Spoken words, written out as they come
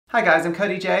Hi guys, I'm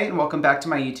Cody J and welcome back to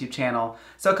my YouTube channel.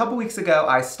 So a couple weeks ago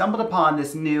I stumbled upon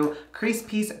this new crease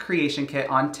piece creation kit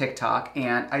on TikTok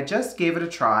and I just gave it a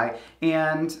try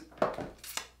and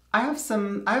I have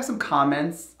some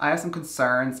comments, I have some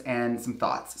concerns and some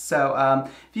thoughts. So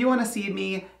if you want to see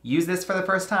me use this for the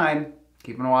first time,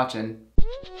 keep on watching.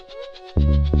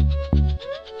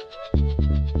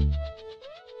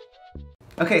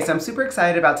 Okay, so I'm super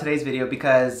excited about today's video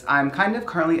because I'm kind of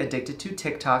currently addicted to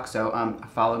TikTok, so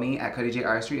follow me at Cody J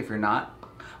Artistry if you're not.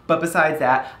 But besides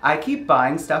that, I keep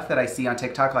buying stuff that I see on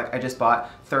TikTok. Like I just bought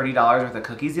 $30 worth of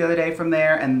cookies the other day from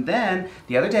there, and then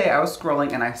the other day I was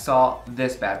scrolling and I saw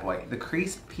this bad boy, the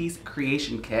Crease Piece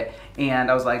Creation Kit, and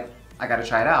I was like, I gotta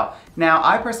try it out. Now,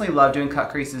 I personally love doing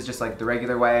cut creases just like the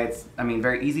regular way. It's,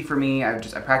 very easy for me. I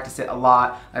practice it a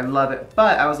lot. I love it.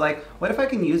 But I was like, what if I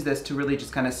can use this to really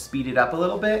just kind of speed it up a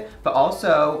little bit? But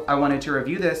also, I wanted to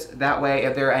review this. That way,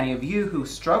 if there are any of you who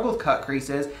struggle with cut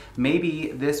creases,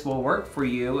 maybe this will work for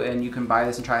you and you can buy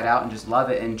this and try it out and just love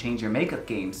it and change your makeup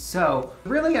game. So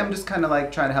really, I'm just kind of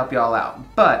like trying to help you all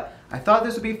out. But I thought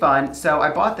this would be fun, so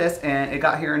I bought this and it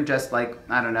got here in just like,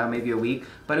 I don't know, maybe a week,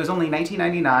 but it was only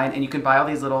 $19.99 and you can buy all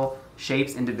these little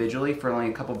shapes individually for only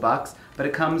a couple bucks, but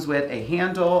it comes with a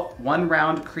handle, one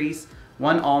round crease,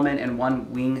 one almond, and one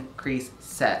wing crease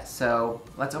set. So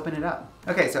let's open it up.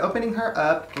 Okay, so opening her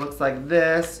up, it looks like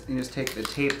this. You just take the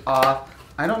tape off.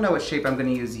 I don't know what shape I'm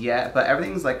gonna use yet, but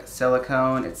everything's like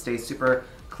silicone. It stays super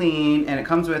clean, and it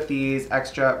comes with these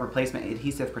extra replacement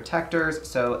adhesive protectors,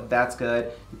 so that's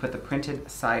good. You put the printed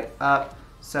side up,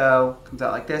 so it comes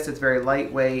out like this. It's very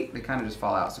lightweight. They kind of just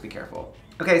fall out, so be careful.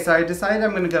 Okay, so I decided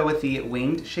I'm going to go with the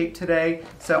winged shape today.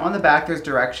 So on the back there's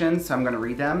directions, so I'm going to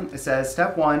read them. It says,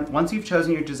 step 1, once you've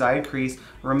chosen your desired crease,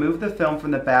 remove the film from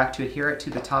the back to adhere it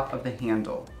to the top of the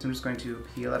handle. So I'm just going to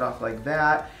peel it off like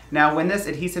that. Now when this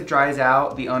adhesive dries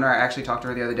out, the owner, I actually talked to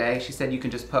her the other day, she said you can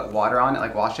just put water on it,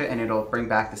 like wash it, and it'll bring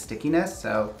back the stickiness,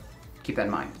 so keep that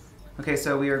in mind. Okay,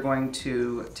 so we are going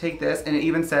to take this, and it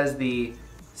even says the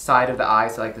side of the eye,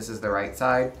 so like this is the right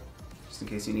side, just in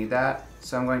case you need that.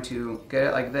 So I'm going to get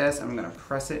it like this, I'm gonna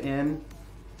press it in,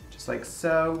 just like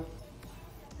so.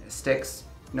 It sticks,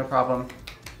 no problem.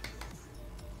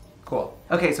 Cool.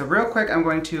 Okay, so real quick, I'm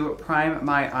going to prime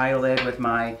my eyelid with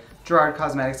my Gerard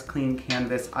Cosmetics Clean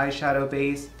Canvas eyeshadow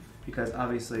base, because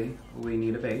obviously we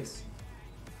need a base.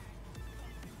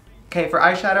 Okay, for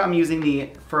eyeshadow, I'm using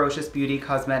the Ferocious Beauty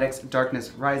Cosmetics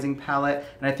Darkness Rising palette,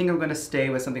 and I think I'm gonna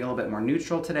stay with something a little bit more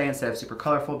neutral today instead of super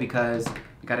colorful because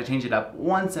I gotta change it up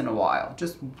once in a while,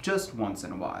 just once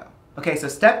in a while. Okay, so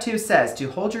step 2 says to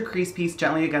hold your crease piece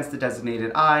gently against the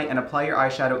designated eye and apply your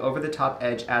eyeshadow over the top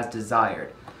edge as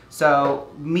desired. So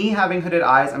me having hooded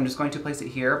eyes, I'm just going to place it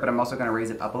here, but I'm also gonna raise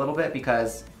it up a little bit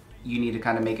because you need to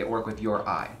kind of make it work with your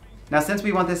eye. Now since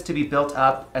we want this to be built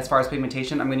up as far as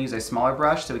pigmentation, I'm gonna use a smaller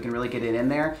brush so we can really get it in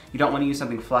there. You don't wanna use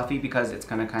something fluffy because it's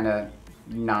gonna kinda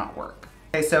not work.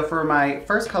 Okay, so for my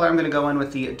first color, I'm gonna go in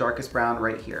with the darkest brown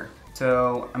right here.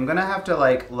 So I'm gonna have to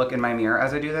like look in my mirror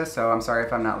as I do this, so I'm sorry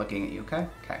if I'm not looking at you, okay?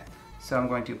 Okay, so I'm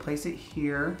going to place it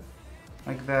here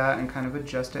like that and kind of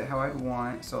adjust it how I'd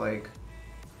want. So like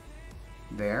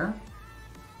there.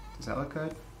 Does that look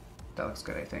good? That looks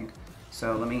good, I think.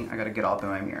 So I gotta get all up in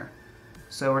my mirror.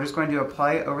 So we're just going to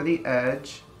apply it over the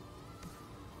edge.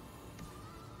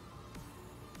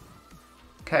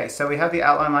 Okay, so we have the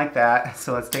outline like that,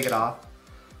 so let's take it off.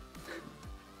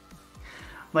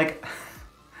 Like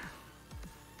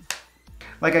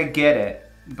I get it,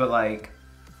 but like,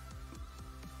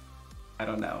 I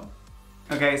don't know.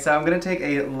 Okay, so I'm gonna take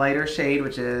a lighter shade,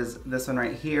 which is this one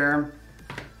right here.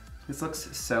 This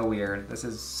looks so weird. This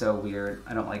is so weird.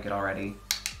 I don't like it already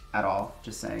at all,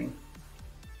 just saying.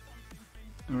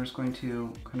 And we're just going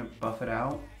to kind of buff it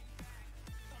out.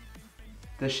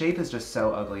 The shape is just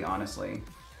so ugly, honestly.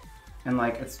 And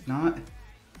like, this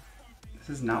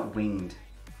is not winged.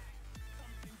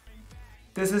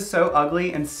 This is so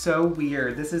ugly and so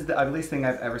weird. This is the ugliest thing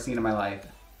I've ever seen in my life.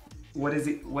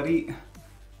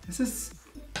 This is...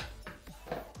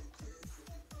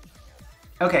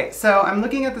 Okay, so I'm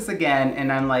looking at this again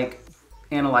and I'm like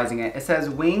analyzing it. It says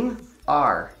wing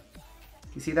R.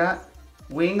 You see that?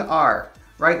 Wing R.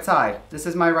 Right side. This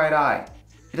is my right eye.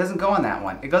 It doesn't go on that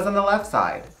one. It goes on the left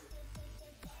side.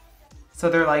 So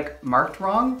they're like marked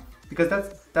wrong? Because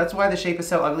that's why the shape is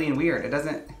so ugly and weird. It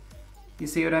doesn't, you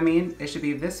see what I mean? It should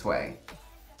be this way.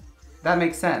 That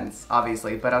makes sense,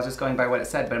 obviously, but I was just going by what it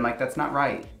said, but I'm like, that's not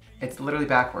right. It's literally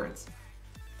backwards.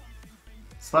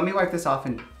 So let me wipe this off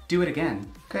and do it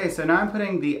again. Okay, so now I'm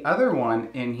putting the other one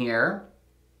in here.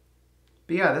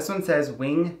 But yeah, this one says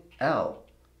wing L.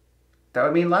 That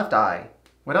would mean left eye.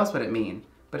 What else would it mean?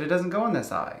 but it doesn't go in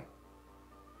this eye.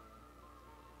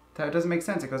 That doesn't make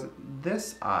sense. It goes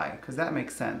this eye, because that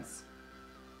makes sense.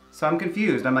 So I'm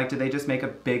confused. I'm like, did they just make a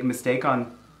big mistake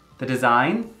on the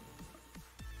design?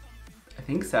 I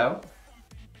think so.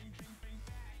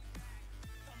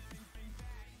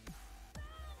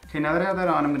 Okay, now that I have that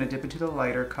on, I'm gonna dip into the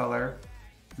lighter color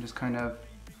and just kind of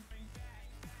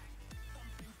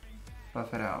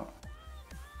buff it out.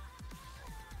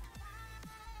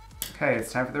 Okay,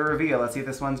 it's time for the reveal. Let's see if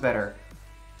this one's better.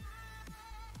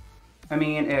 I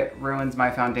mean, it ruins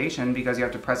my foundation because you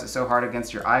have to press it so hard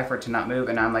against your eye for it to not move,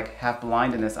 and I'm like half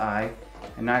blind in this eye,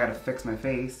 and now I gotta fix my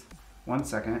face. 1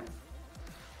 second.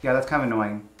 Yeah, that's kind of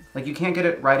annoying. Like, you can't get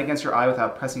it right against your eye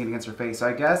without pressing it against your face. So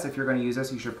I guess if you're gonna use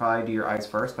this, you should probably do your eyes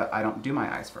first, but I don't do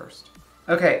my eyes first.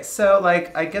 Okay, so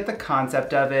like, I get the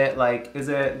concept of it. Like, is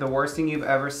it the worst thing you've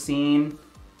ever seen?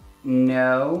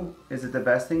 No. Is it the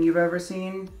best thing you've ever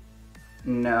seen?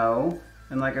 No.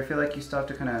 And like, I feel like you still have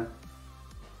to kind of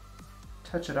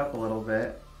touch it up a little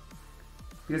bit.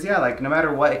 Because yeah, like, no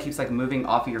matter what, it keeps like moving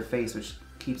off of your face, which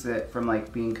keeps it from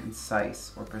like being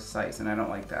concise or precise, and I don't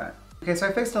like that. Okay, so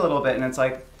I fixed a little bit, and it's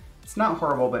like, it's not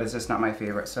horrible, but it's just not my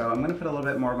favorite. So I'm gonna put a little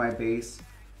bit more of my base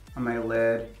on my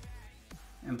lid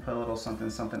and put a little something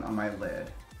something on my lid.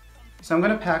 So I'm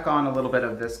gonna pack on a little bit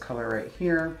of this color right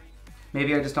here.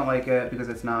 Maybe I just don't like it because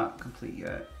it's not complete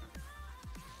yet.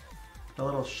 The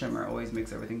little shimmer always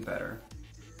makes everything better.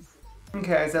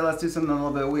 Okay, so let's do something a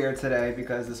little bit weird today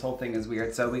because this whole thing is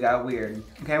weird, so we got weird.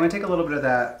 Okay, I'm gonna take a little bit of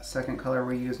that second color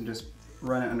we used and just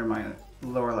run it under my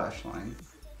lower lash line.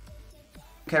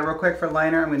 Okay, real quick for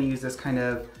liner, I'm going to use this kind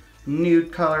of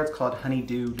nude color. It's called Honey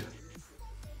Dude.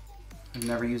 I've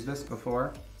never used this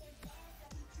before.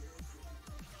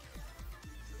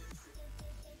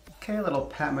 Okay, a little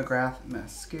Pat McGrath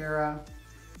mascara.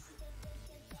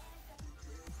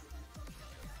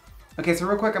 Okay, so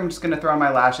real quick, I'm just going to throw on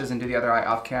my lashes and do the other eye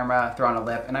off camera, throw on a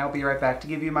lip, and I'll be right back to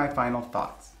give you my final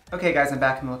thoughts. Okay guys, I'm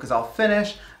back and the look is all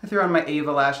finished. I threw on my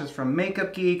Ava lashes from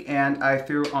Makeup Geek, and I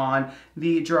threw on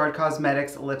the Gerard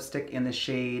Cosmetics lipstick in the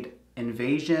shade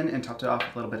Invasion and topped it off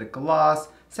with a little bit of gloss.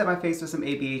 Set my face with some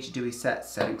ABH Dewy Set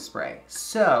Setting Spray.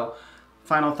 So,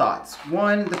 final thoughts.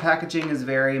 One, the packaging is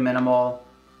very minimal.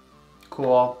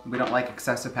 Cool. We don't like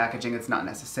excessive packaging. It's not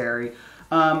necessary.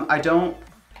 I don't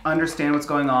understand what's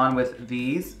going on with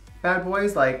these bad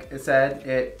boys. Like it said,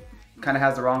 it kind of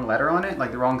has the wrong letter on it,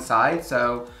 like the wrong side.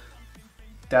 So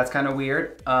that's kind of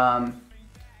weird.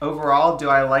 Overall, do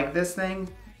I like this thing?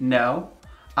 No.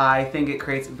 I think it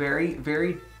creates very,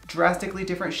 very drastically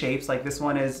different shapes. Like this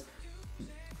one is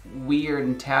weird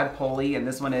and tadpole-y, and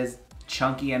this one is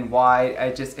chunky and wide.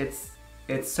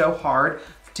 It's so hard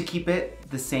to keep it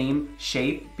the same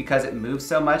shape because it moves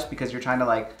so much, because you're trying to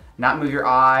like not move your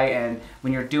eye, and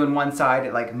when you're doing one side,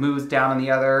 it like moves down on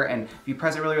the other, and if you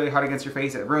press it really, really hard against your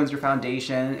face, it ruins your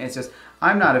foundation. It's just,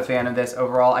 I'm not a fan of this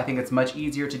overall. I think it's much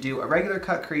easier to do a regular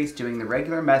cut crease, doing the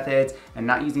regular methods, and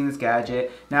not using this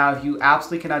gadget. Now, if you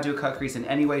absolutely cannot do a cut crease in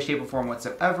any way, shape, or form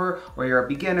whatsoever, or you're a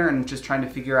beginner and just trying to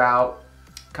figure out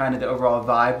kind of the overall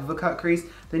vibe of a cut crease,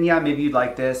 then yeah, maybe you'd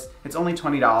like this. It's only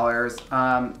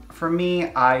 $20. For me,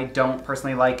 I don't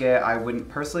personally like it. I wouldn't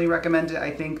personally recommend it,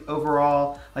 I think,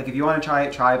 overall. Like, if you want to try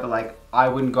it, try it, but like, I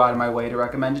wouldn't go out of my way to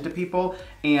recommend it to people.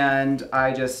 And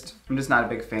I'm just not a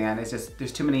big fan. It's just,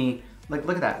 there's too many, like,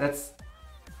 look at that.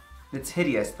 It's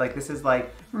hideous. Like, this is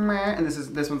like, meh, and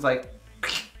this one's like,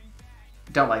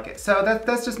 don't like it. So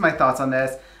that's just my thoughts on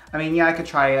this. I mean, yeah, I could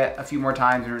try it a few more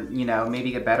times or, you know,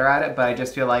 maybe get better at it, but I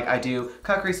just feel like I do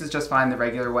cut creases just fine the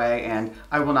regular way, and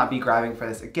I will not be grabbing for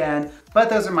this again. But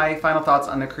those are my final thoughts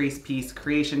on the Crease Piece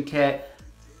Creation Kit.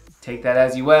 Take that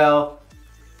as you will.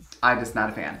 I'm just not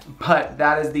a fan. But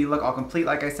that is the look all complete.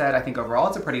 Like I said, I think overall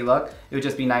it's a pretty look. It would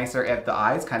just be nicer if the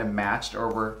eyes kind of matched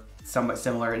or were somewhat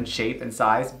similar in shape and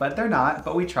size, but they're not,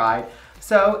 but we tried.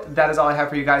 So that is all I have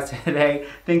for you guys today.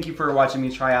 Thank you for watching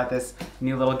me try out this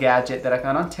new little gadget that I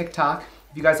found on TikTok.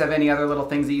 If you guys have any other little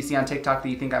things that you see on TikTok that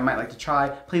you think I might like to try,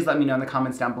 please let me know in the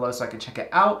comments down below so I can check it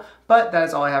out. But that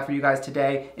is all I have for you guys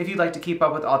today. If you'd like to keep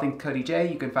up with all things Cody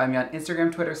J, you can find me on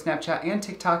Instagram, Twitter, Snapchat, and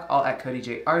TikTok, all at Cody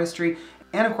J Artistry.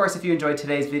 And of course, if you enjoyed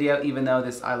today's video, even though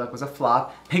this eye look was a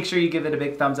flop, make sure you give it a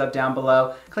big thumbs up down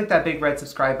below. Click that big red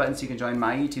subscribe button so you can join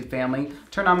my YouTube family.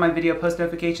 Turn on my video post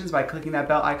notifications by clicking that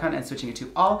bell icon and switching it to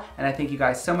all. And I thank you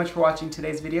guys so much for watching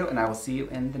today's video, and I will see you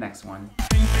in the next one.